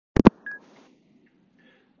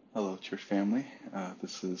Hello, church family.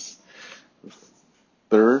 This is the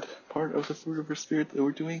third part of the fruit of the spirit that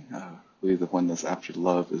we're doing. I believe the one that's after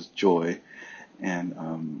love is joy,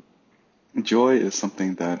 and joy is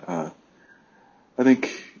something that I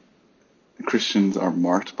think Christians are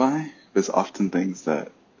marked by. It's often things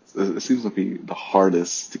that it seems to be the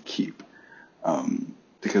hardest to keep,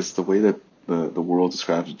 because the way that the world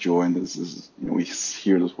describes joy, and this is, we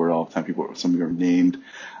hear this word all the time. Some of you are named.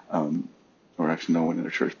 Um, or actually no one in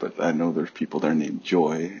the church, but I know there's people that are named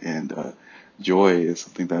Joy, and joy is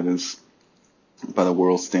something that is, by the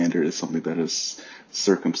world standard, is something that is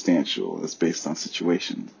circumstantial. It's based on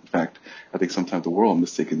situation. In fact, I think sometimes the world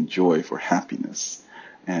mistaken joy for happiness,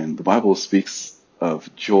 and the Bible speaks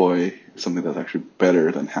of joy as something that's actually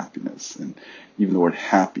better than happiness. And even the word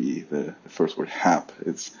happy, the first word hap,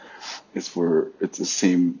 it's the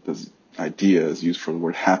same idea as used for the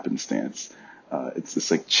word happenstance. It's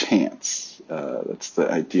this like chance. That's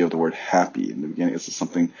the idea of the word happy in the beginning. It's just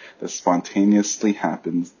something that spontaneously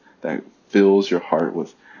happens that fills your heart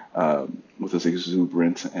with this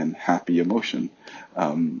exuberant and happy emotion.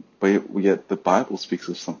 But yet the Bible speaks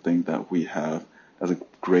of something that we have as a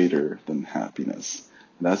greater than happiness.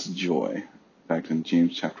 And that's joy. In fact, in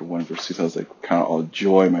James chapter 1, verse 2 tells us, like, count all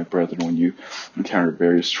joy, my brethren, when you encounter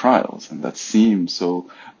various trials. And that seems so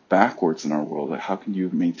backwards in our world. Like, how can you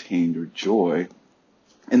maintain your joy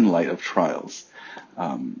in light of trials?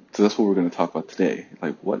 So that's what we're going to talk about today.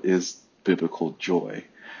 Like, what is biblical joy?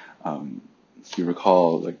 If you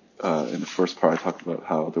recall, like in the first part, I talked about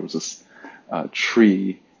how there was this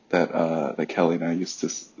tree that Kelly and I used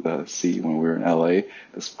to see when we were in LA,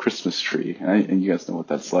 this Christmas tree, and you guys know what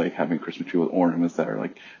that's like, having a Christmas tree with ornaments that are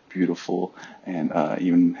like beautiful, and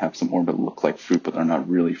even have some ornaments that look like fruit but are not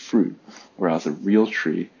really fruit. Whereas a real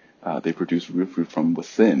tree, they produce real fruit from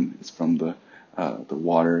within. It's from the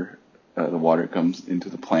water. The water comes into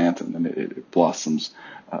the plant, and then it blossoms.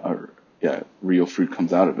 Real fruit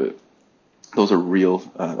comes out of it. Those are real.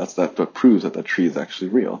 That proves that tree is actually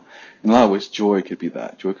real. In a lot of ways, joy could be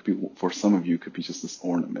that. Joy could be, for some of you, could be just this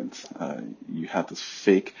ornament. You have this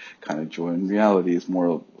fake kind of joy. In reality, it's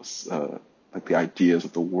more like the ideas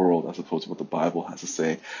of the world as opposed to what the Bible has to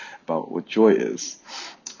say about what joy is.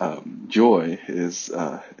 Joy is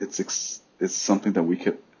it's something that we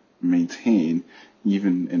could maintain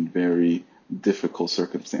even in very difficult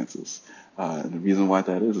circumstances. And the reason why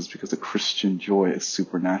that is because the Christian joy is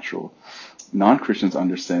supernatural. Non-Christians'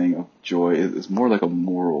 understanding of joy is more like a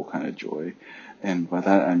moral kind of joy. And by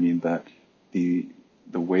that I mean that the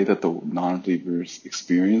way that the non-believers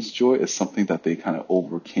experience joy is something that they kind of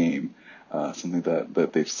overcame, something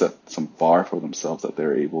that they've set some bar for themselves that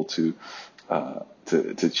they're able to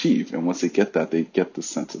achieve. And once they get that, they get the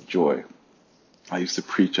sense of joy. I used to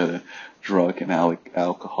preach at a drug and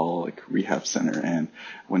alcoholic rehab center, and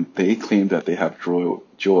when they claim that they have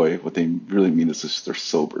joy, what they really mean is just they're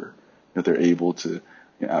sober. That they're able to,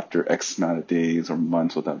 after X amount of days or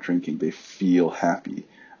months without drinking, they feel happy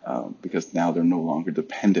because now they're no longer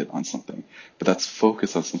dependent on something. But that's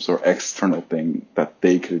focused on some sort of external thing that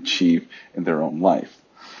they could achieve in their own life.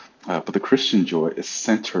 But the Christian joy is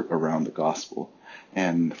centered around the gospel.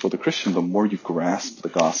 And for the Christian, the more you grasp the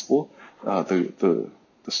gospel, the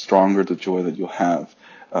stronger the joy that you'll have.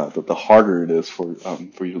 The harder it is for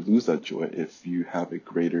you to lose that joy if you have a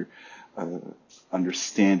greater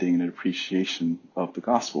understanding and appreciation of the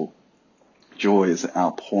gospel. Joy is an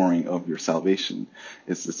outpouring of your salvation.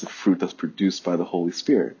 It's a fruit that's produced by the Holy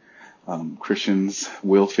Spirit. Christians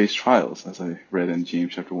will face trials, as I read in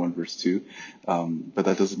James chapter 1, verse 2. But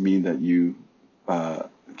that doesn't mean that you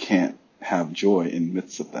can't have joy in the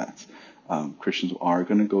midst of that. Christians are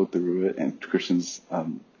going to go through it, and Christians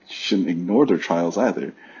shouldn't ignore their trials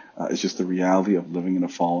either. It's just the reality of living in a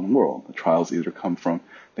fallen world. The trials either come from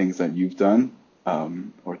things that you've done,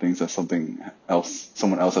 or things that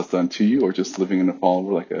someone else has done to you, or just living in a fallen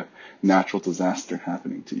world, like a natural disaster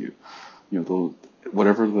happening to you.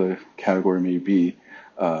 Whatever the category may be,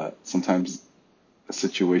 sometimes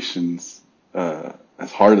situations,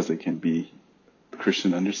 as hard as they can be, the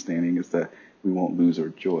Christian understanding is that we won't lose our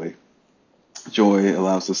joy. Joy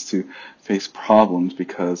allows us to face problems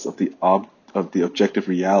because of the objective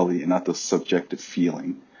reality and not the subjective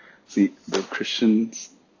feeling. See, the Christian's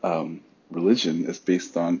religion is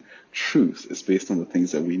based on truth. It's based on the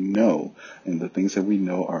things that we know, and the things that we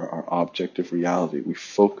know are our objective reality. We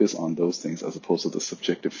focus on those things as opposed to the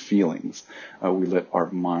subjective feelings. We let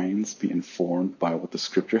our minds be informed by what the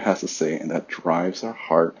Scripture has to say, and that drives our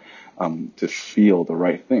heart to feel the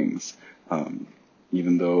right things.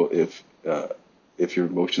 Even though if your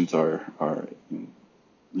emotions are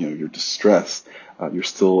you're distressed, you're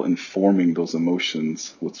still informing those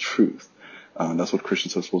emotions with truth. That's what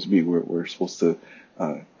Christians are supposed to be. We're supposed to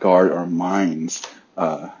guard our minds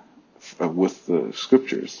with the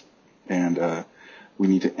scriptures, and we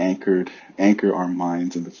need to anchor our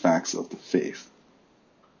minds in the facts of the faith.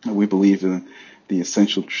 We believe in the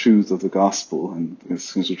essential truths of the gospel and the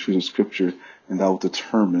essential truths of scripture, and that will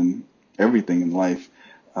determine everything in life.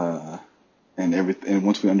 And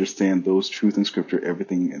once we understand those truths in scripture,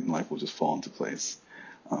 everything in life will just fall into place.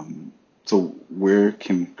 So where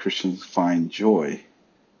can Christians find joy?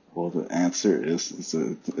 Well, the answer is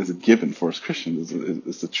a given for us Christians.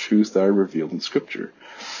 Is the truths that are revealed in Scripture.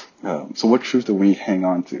 So what truth do we hang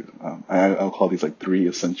on to? I'll call these like 3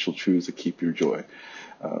 essential truths that keep your joy.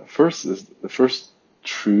 First is the first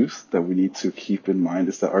truth that we need to keep in mind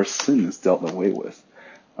is that our sin is dealt away with.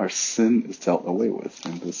 Our sin is dealt away with,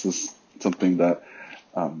 and this is something that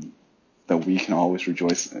we can always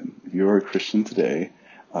rejoice in. If you're a Christian today,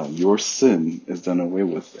 your sin is done away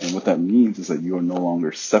with. And what that means is that you are no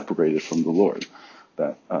longer separated from the Lord.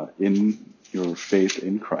 That in your faith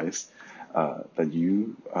in Christ, that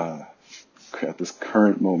you, at this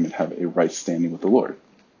current moment, have a right standing with the Lord.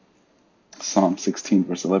 Psalm 16,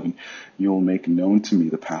 verse 11, you will make known to me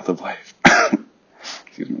the path of life.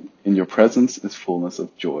 Excuse me. In your presence is fullness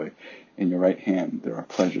of joy. In your right hand there are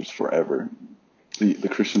pleasures forever. The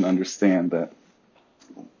Christian understand that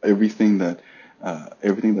everything that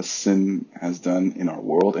sin has done in our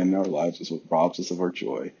world and in our lives is what robs us of our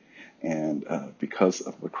joy. And because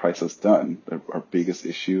of what Christ has done, our biggest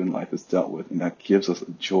issue in life is dealt with, and that gives us a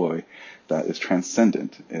joy that is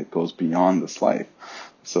transcendent. It goes beyond this life.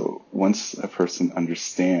 So once a person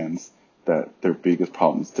understands that their biggest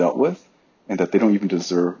problem is dealt with, and that they don't even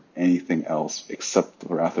deserve anything else except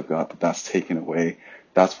the wrath of God, that's taken away,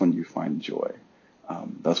 that's when you find joy.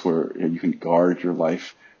 That's where you can guard your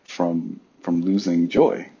life from losing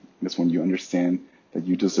joy. It's when you understand that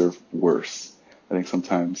you deserve worse. I think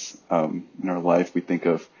sometimes in our life we think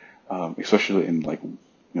of, especially in like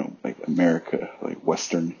America, like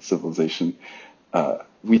Western civilization,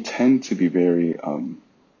 we tend to be very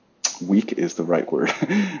weak is the right word.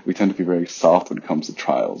 We tend to be very soft when it comes to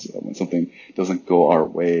trials. When something doesn't go our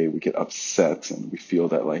way, we get upset and we feel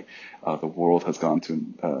that the world has gone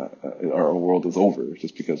to, our world is over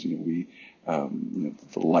just because the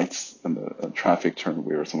lights and the traffic turn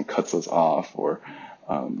weird, or someone cuts us off, or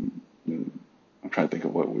I'm trying to think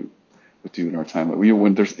of what we would do in our time.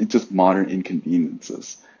 When there's just modern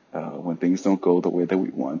inconveniences. When things don't go the way that we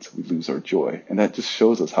want, we lose our joy. And that just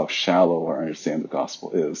shows us how shallow our understanding of the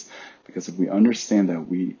gospel is. Because if we understand that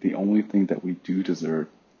the only thing that we do deserve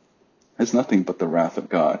is nothing but the wrath of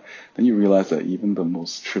God, then you realize that even the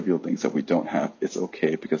most trivial things that we don't have, it's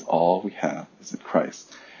okay because all we have is in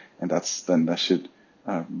Christ. And that should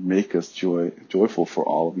make us joyful for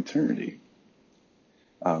all of eternity.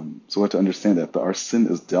 So we have to understand that our sin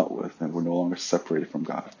is dealt with and we're no longer separated from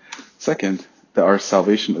God. Second, that our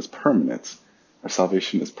salvation is permanent. Our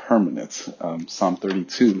salvation is permanent. Psalm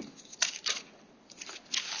 32,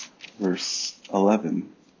 verse 11.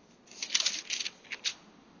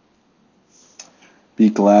 Be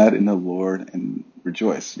glad in the Lord and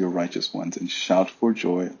rejoice, you righteous ones, and shout for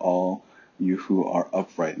joy, all you who are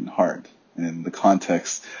upright in heart. And in the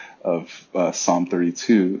context of Psalm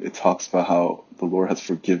 32, it talks about how the Lord has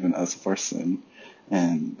forgiven us of our sin,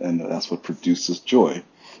 and that's what produces joy.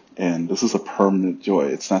 And this is a permanent joy.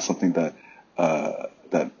 It's not something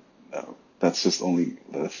that's just only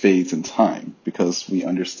fades in time, because we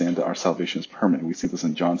understand that our salvation is permanent. We see this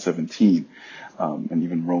in John 17 and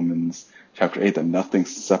even Romans chapter 8, that nothing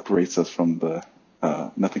can separate us from the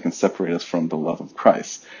love of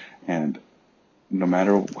Christ. And no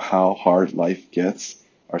matter how hard life gets,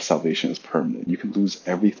 our salvation is permanent. You can lose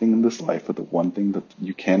everything in this life, but the one thing that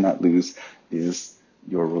you cannot lose is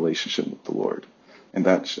your relationship with the Lord. And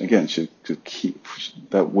that, again,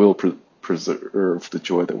 will preserve the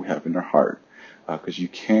joy that we have in our heart. Because you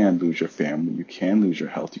can lose your family, you can lose your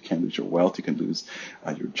health, you can lose your wealth, you can lose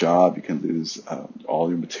your job, you can lose all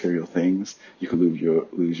your material things, you can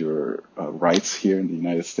lose your rights here in the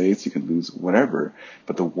United States, you can lose whatever.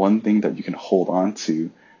 But the one thing that you can hold on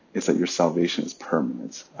to is that your salvation is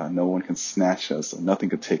permanent. No one can snatch us, and nothing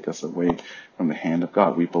can take us away from the hand of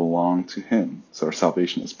God. We belong to Him, so our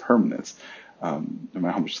salvation is permanent. No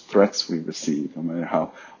matter how much threats we receive, no matter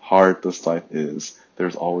how hard this life is,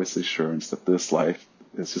 there's always assurance that this life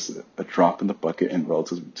is just a drop in the bucket in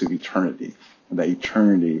relative to eternity, and that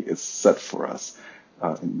eternity is set for us.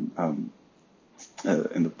 In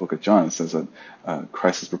the book of John, it says that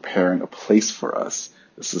Christ is preparing a place for us.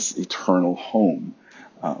 This is eternal home,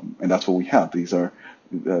 and that's what we have. These are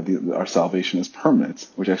our salvation is permanent,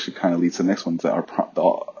 which actually kind of leads to the next one,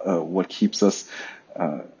 that what keeps us,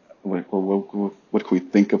 what can we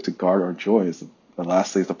think of to guard our joy is the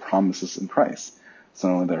lastly is the promises in Christ. So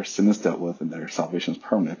not only that our sin is dealt with and that our salvation is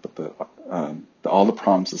permanent, but all the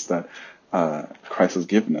promises that Christ has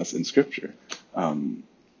given us in Scripture.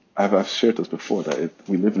 I've shared this before, that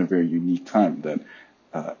we live in a very unique time, that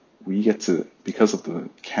we get to, because of the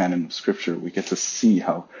canon of Scripture, we get to see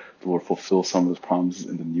how the Lord fulfills some of His promises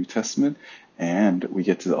in the New Testament, and we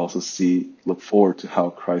get to also look forward to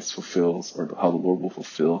how Christ fulfills, or how the Lord will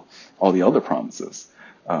fulfill all the other promises.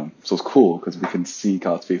 So it's cool because we can see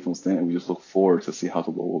God's faithfulness then, and we just look forward to see how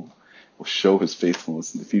the Lord will show His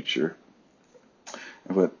faithfulness in the future.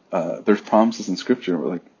 But there's promises in Scripture,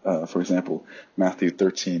 like for example, Matthew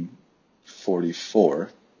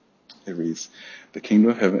 13:44. It reads, "The kingdom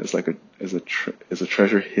of heaven is a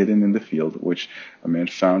treasure hidden in the field, which a man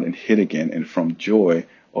found and hid again, and from joy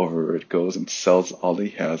over it goes and sells all that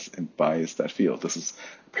he has and buys that field." This is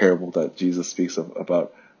a parable that Jesus speaks of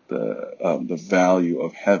about the value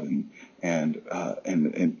of heaven, and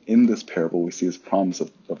in this parable we see this promise of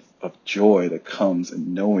joy that comes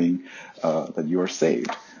in knowing that you are saved.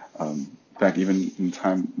 In fact, even in the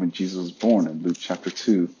time when Jesus was born, in Luke chapter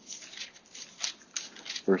 2,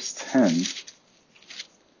 verse 10,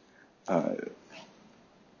 the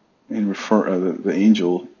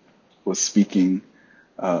angel was speaking.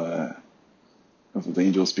 The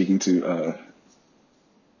angel was speaking to.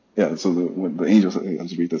 So when the angel,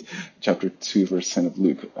 let's read this, chapter 2, verse 10 of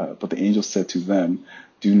Luke. But the angel said to them,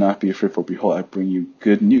 "Do not be afraid, for behold, I bring you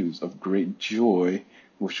good news of great joy,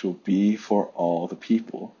 which will be for all the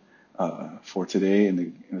people. For today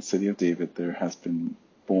in the city of David there has been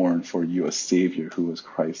born for you a Savior who is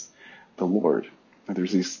Christ the Lord." And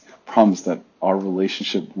there's this promise that our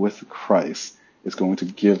relationship with Christ is going to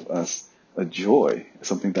give us a joy,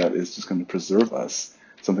 something that is just going to preserve us,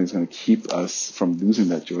 something that's going to keep us from losing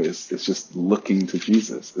that joy. It's just looking to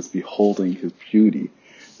Jesus. It's beholding His beauty.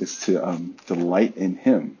 It's to delight in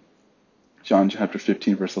Him. John chapter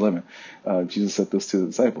 15, verse 11, Jesus said this to the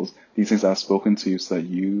disciples, "These things I have spoken to you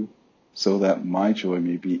so that my joy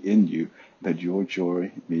may be in you, that your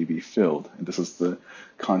joy may be filled." And this is the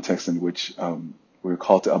context in which we're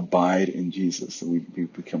called to abide in Jesus. And we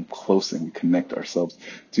become close and we connect ourselves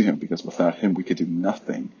to Him, because without Him we could do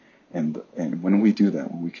nothing. And when we do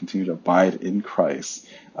that, when we continue to abide in Christ,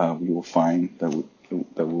 we will find that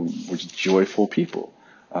we're just joyful people.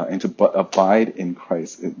 And to abide in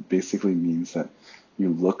Christ, it basically means that you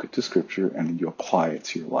look to Scripture and then you apply it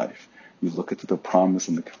to your life. You look at the promise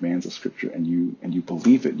and the commands of Scripture, and you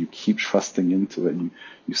believe it. You keep trusting into it. And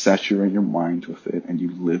you saturate your mind with it, and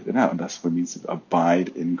you live it out. And that's what it means to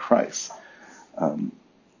abide in Christ.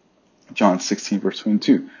 John 16, verse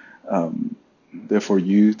 22. "Therefore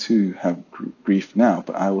you too have grief now,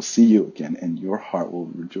 but I will see you again, and your heart will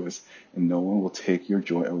rejoice, and no one will take your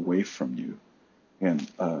joy away from you." And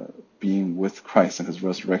being with Christ and His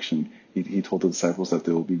resurrection, he told the disciples that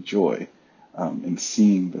there will be joy in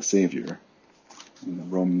seeing the Savior.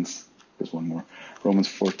 There's one more. Romans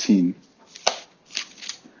 14,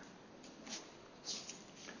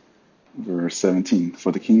 verse 17.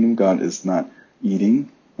 "For the kingdom of God is not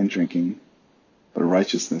eating and drinking, but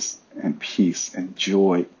righteousness and peace and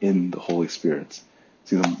joy in the Holy Spirit."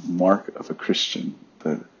 See, the mark of a Christian,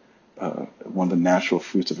 one of the natural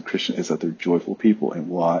fruits of a Christian, is that they're joyful people. And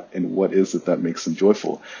what is it that makes them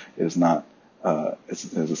joyful? It is not,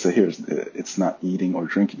 as I say here, it's not eating or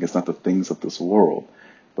drinking. It's not the things of this world,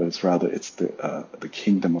 but it's the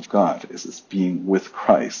kingdom of God. It's being with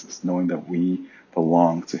Christ. It's knowing that we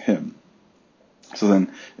belong to Him. So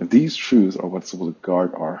then, if these truths are what's supposed to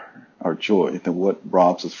guard our joy, then what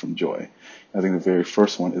robs us from joy? I think the very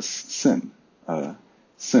first one is sin.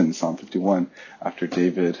 Sin, Psalm 51, after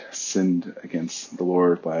David sinned against the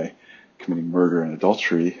Lord by committing murder and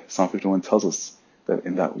adultery, Psalm 51 tells us that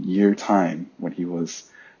in that year time when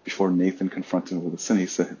before Nathan confronted him with the sin, he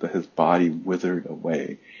said that his body withered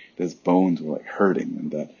away, that his bones were like hurting,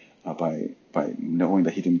 and that by knowing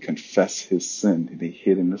that he didn't confess his sin, that he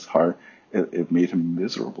hid in his heart, it made him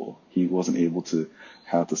miserable. He wasn't able to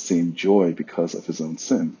have the same joy because of his own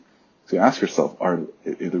sin. So you ask yourself,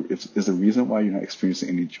 is the reason why you're not experiencing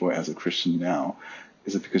any joy as a Christian now,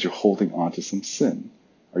 is it because you're holding on to some sin?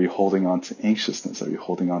 Are you holding on to anxiousness? Are you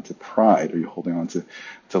holding on to pride? Are you holding on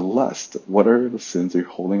to lust? What are the sins that you're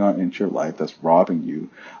holding on into your life that's robbing you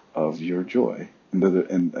of your joy?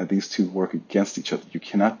 And these two work against each other. You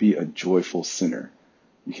cannot be a joyful sinner.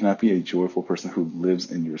 You cannot be a joyful person who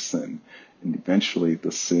lives in your sin. And eventually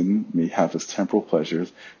the sin may have its temporal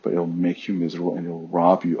pleasures, but it will make you miserable and it will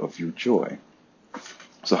rob you of your joy.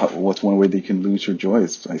 So what's one way that you can lose your joy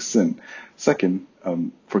is by sin. Second,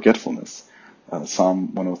 forgetfulness.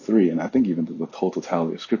 Psalm 103, and I think even the whole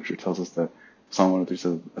totality of Scripture tells us that Psalm 103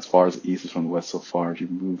 says, as far as the east is from the west, so far as you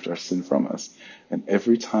moved our sin from us. And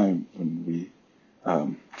every time when we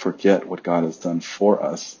forget what God has done for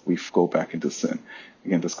us, we go back into sin.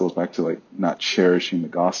 Again, this goes back to like not cherishing the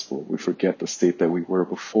gospel. We forget the state that we were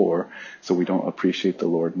before, so we don't appreciate the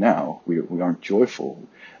Lord now. We aren't joyful.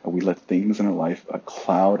 We let things in our life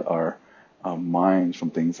cloud our minds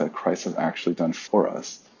from things that Christ has actually done for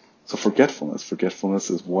us. So forgetfulness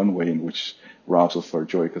is one way in which robs us of our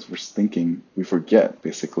joy, because we're thinking, we forget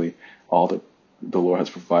basically all that the Lord has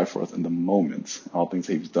provided for us in the moment, all things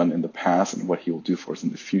that He's done in the past and what He will do for us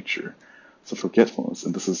in the future. So forgetfulness,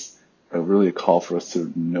 and this is really a call for us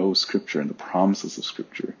to know Scripture and the promises of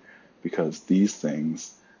Scripture, because these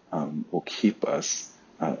things will keep us.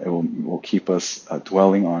 It will keep us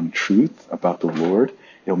dwelling on truth about the Lord.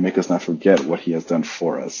 It will make us not forget what He has done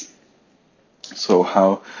for us. So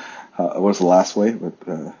what's the last way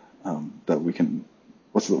that we can?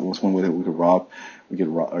 What's one way that we could rob? We get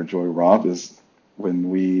our joy robbed is when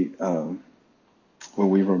we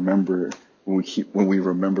remember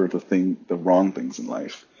the wrong things in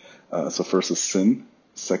life. So first is sin.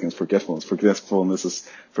 Second is forgetfulness. Forgetfulness is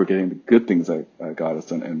forgetting the good things that God has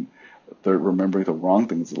done, and third, remembering the wrong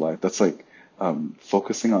things in life. That's like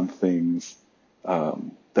focusing on things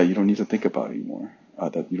that you don't need to think about anymore,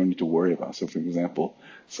 that you don't need to worry about. So, for example,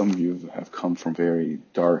 some of you have come from very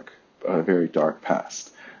dark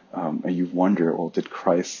past, and you wonder, well, did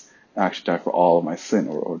Christ actually die for all of my sin,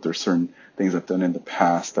 or there's certain things I've done in the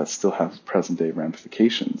past that still have present day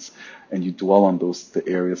ramifications, and you dwell on the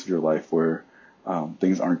areas of your life where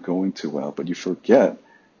things aren't going too well, but you forget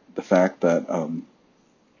the fact that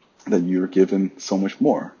you're given so much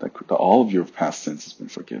more, that all of your past sins has been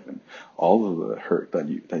forgiven, all of the hurt that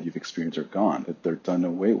you've experienced are gone, that they're done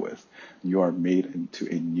away with. You are made into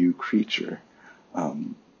a new creature.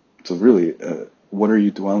 So really, what are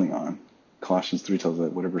you dwelling on? Colossians 3 tells us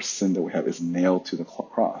that whatever sin that we have is nailed to the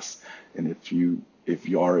cross. And if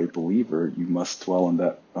you are a believer, you must dwell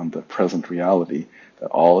on the present reality that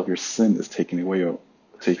all of your sin is taken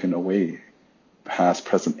away, past,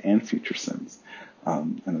 present, and future sins.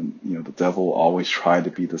 And the devil always tried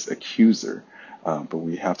to be this accuser, but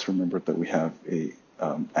we have to remember that we have a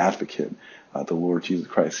advocate, the Lord Jesus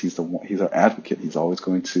Christ. He's our advocate. He's always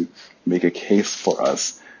going to make a case for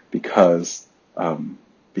us because of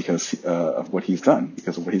what He's done.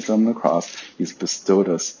 Because of what He's done on the cross, He's bestowed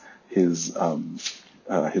us His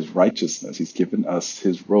righteousness. He's given us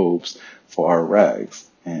His robes for our rags,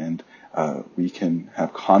 and we can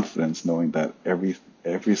have confidence knowing that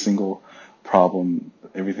every single problem,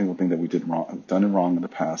 every single thing that we done wrong in the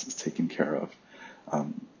past is taken care of.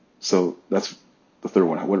 So that's the third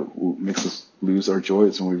one. What makes us lose our joy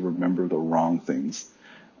is when we remember the wrong things.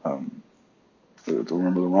 To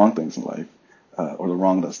remember the wrong things in life, or the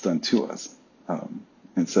wrong that's done to us.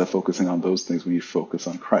 Instead of focusing on those things, we need to focus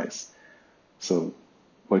on Christ. So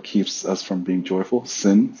what keeps us from being joyful?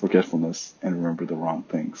 Sin, forgetfulness, and remember the wrong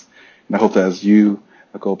things. And I hope that as you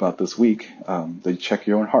go about this week, that you check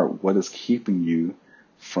your own heart. What is keeping you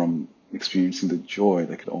from experiencing the joy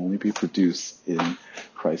that could only be produced in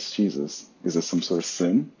Christ Jesus? Is it some sort of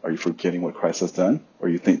sin? Are you forgetting what Christ has done? Or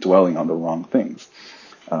are you dwelling on the wrong things?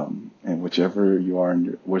 And whichever you are,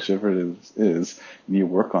 whichever it is, you need to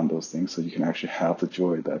work on those things so you can actually have the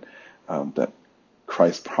joy that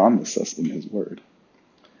Christ promised us in His Word.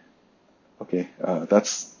 Okay,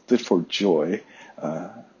 that's it for joy,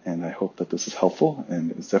 and I hope that this is helpful,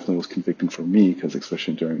 and it definitely was convicting for me, because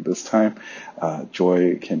especially during this time,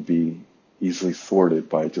 joy can be easily thwarted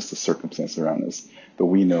by just the circumstances around us, but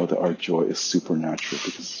we know that our joy is supernatural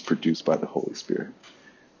because it's produced by the Holy Spirit.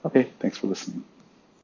 Okay, thanks for listening.